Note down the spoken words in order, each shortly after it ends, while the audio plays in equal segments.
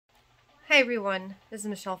Hi everyone, this is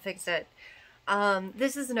Michelle Fixit.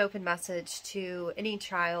 This is an open message to any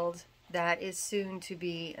child that is soon to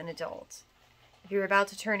be an adult. If you're about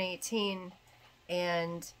to turn 18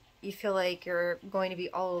 and you feel like you're going to be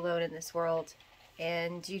all alone in this world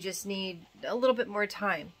and you just need a little bit more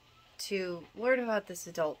time to learn about this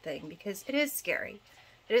adult thing, because it is scary,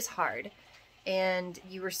 it is hard, and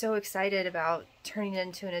you were so excited about turning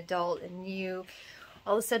into an adult, and you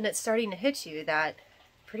all of a sudden it's starting to hit you that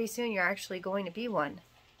pretty soon you're actually going to be one.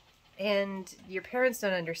 And your parents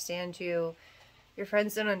don't understand you, your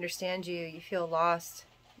friends don't understand you, you feel lost,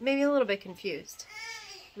 maybe a little bit confused.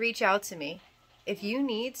 Reach out to me. If you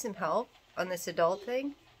need some help on this adult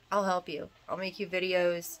thing, I'll help you. I'll make you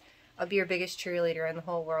videos. I'll be your biggest cheerleader in the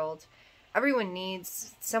whole world. Everyone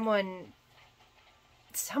needs someone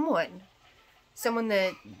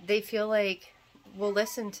that they feel like will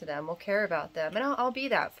listen to them, will care about them, and I'll be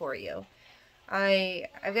that for you.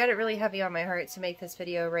 I've got it really heavy on my heart to make this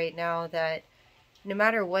video right now that no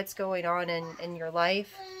matter what's going on in your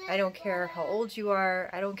life, I don't care how old you are,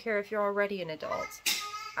 I don't care if you're already an adult,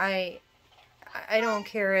 I don't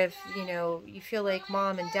care if, you feel like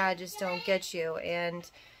mom and dad just don't get you, and,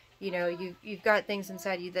 you've got things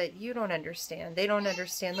inside you that you don't understand, they don't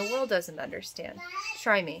understand, the world doesn't understand.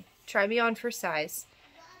 Try me. Try me on for size.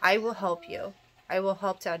 I will help you. I will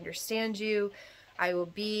help to understand you. I'll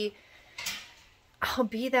be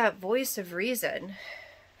that voice of reason.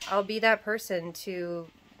 I'll be that person to,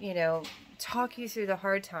 talk you through the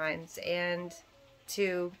hard times and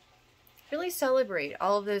to really celebrate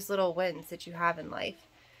all of those little wins that you have in life.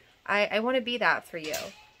 I want to be that for you.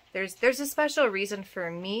 There's a special reason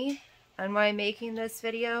for me on why I'm making this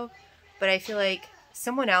video, but I feel like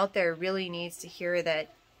someone out there really needs to hear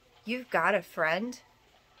that you've got a friend.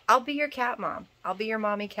 I'll be your cat mom. I'll be your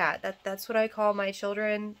mommy cat. That's what I call my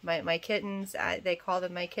children, my kittens. They call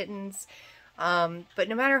them my kittens. But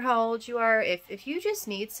no matter how old you are, if you just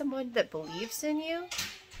need someone that believes in you,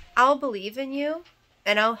 I'll believe in you,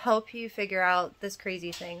 and I'll help you figure out this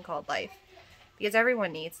crazy thing called life. Because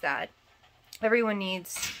everyone needs that. Everyone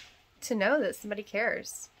needs to know that somebody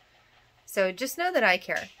cares. So just know that I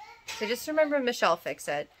care. So just remember Michelle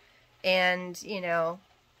Fixit. And,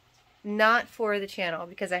 not for the channel,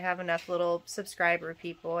 because I have enough little subscriber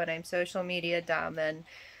people and I'm social media dumb and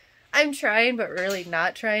I'm trying but really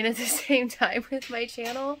not trying at the same time with my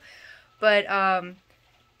channel. But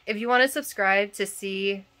if you want to subscribe to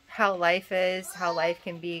see how life is, how life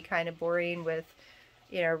can be kind of boring with,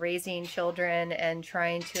 raising children and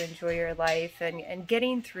trying to enjoy your life and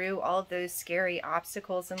getting through all of those scary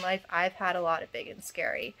obstacles in life. I've had a lot of big and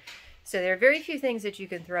scary. So there are very few things that you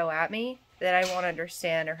can throw at me that I won't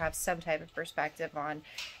understand or have some type of perspective on.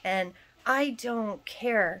 And I don't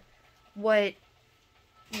care what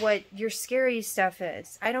your scary stuff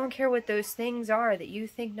is. I don't care what those things are that you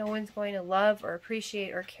think no one's going to love or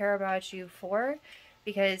appreciate or care about you for,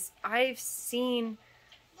 because I've seen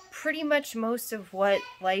pretty much most of what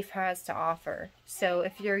life has to offer. So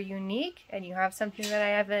if you're unique and you have something that I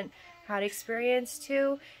haven't had experience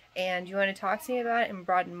to, and you want to talk to me about it and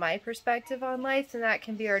broaden my perspective on life, then that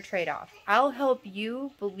can be our trade-off. I'll help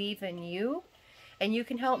you believe in you, and you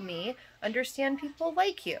can help me understand people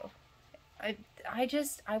like you. I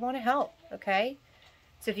want to help, okay?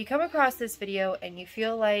 So if you come across this video and you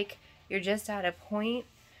feel like you're just at a point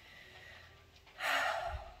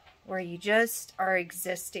where you just are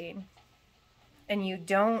existing and you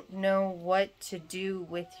don't know what to do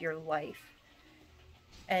with your life,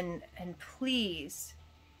 and please,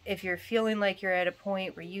 if you're feeling like you're at a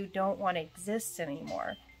point where you don't want to exist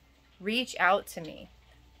anymore, reach out to me.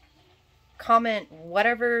 Comment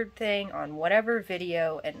whatever thing on whatever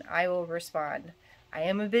video and I will respond. I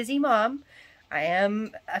am a busy mom. I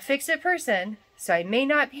am a fix-it person, so I may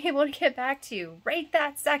not be able to get back to you right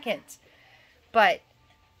that second. But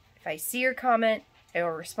if I see your comment, I will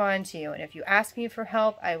respond to you. And if you ask me for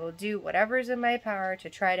help, I will do whatever is in my power to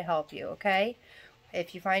try to help you, okay?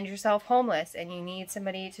 If you find yourself homeless and you need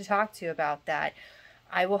somebody to talk to about that,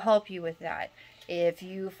 I will help you with that. If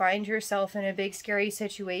you find yourself in a big scary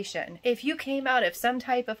situation, if you came out of some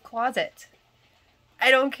type of closet, I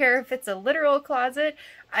don't care if it's a literal closet,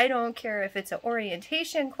 I don't care if it's an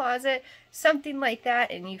orientation closet, something like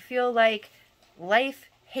that, and you feel like life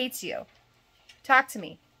hates you, talk to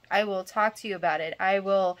me. I will talk to you about it. I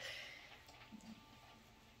will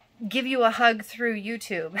give you a hug through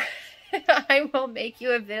YouTube. I will make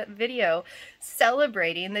you a video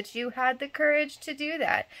celebrating that you had the courage to do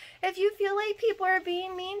that. If you feel like people are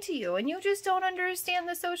being mean to you and you just don't understand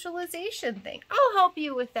the socialization thing, I'll help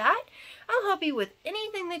you with that. I'll help you with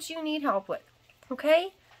anything that you need help with,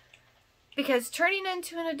 okay? Because turning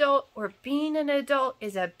into an adult or being an adult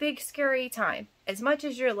is a big, scary time. As much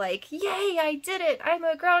as you're like, yay, I did it. I'm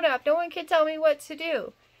a grown-up. No one can tell me what to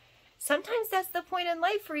do. Sometimes that's the point in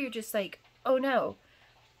life where you're just like, oh no,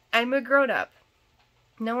 I'm a grown-up.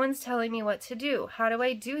 No one's telling me what to do. How do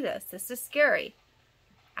I do this? This is scary.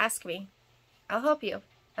 Ask me. I'll help you.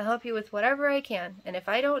 I'll help you with whatever I can. And if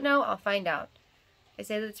I don't know, I'll find out. I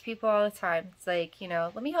say that to people all the time. It's like, you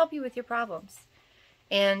know, let me help you with your problems.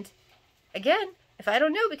 And again, if I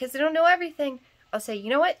don't know because I don't know everything, I'll say, you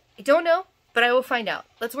know what? I don't know, but I will find out.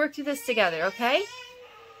 Let's work through this together, okay?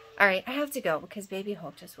 All right, I have to go because Baby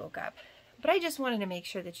Hulk just woke up. But I just wanted to make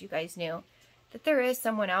sure that you guys knew that there is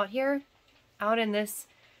someone out here, out in this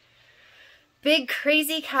big,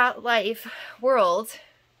 crazy cat life world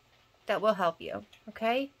that will help you,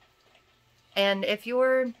 okay? And if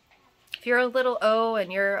you're a little O and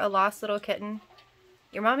you're a lost little kitten,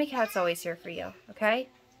 your mommy cat's always here for you, okay?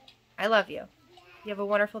 I love you. You have a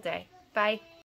wonderful day. Bye.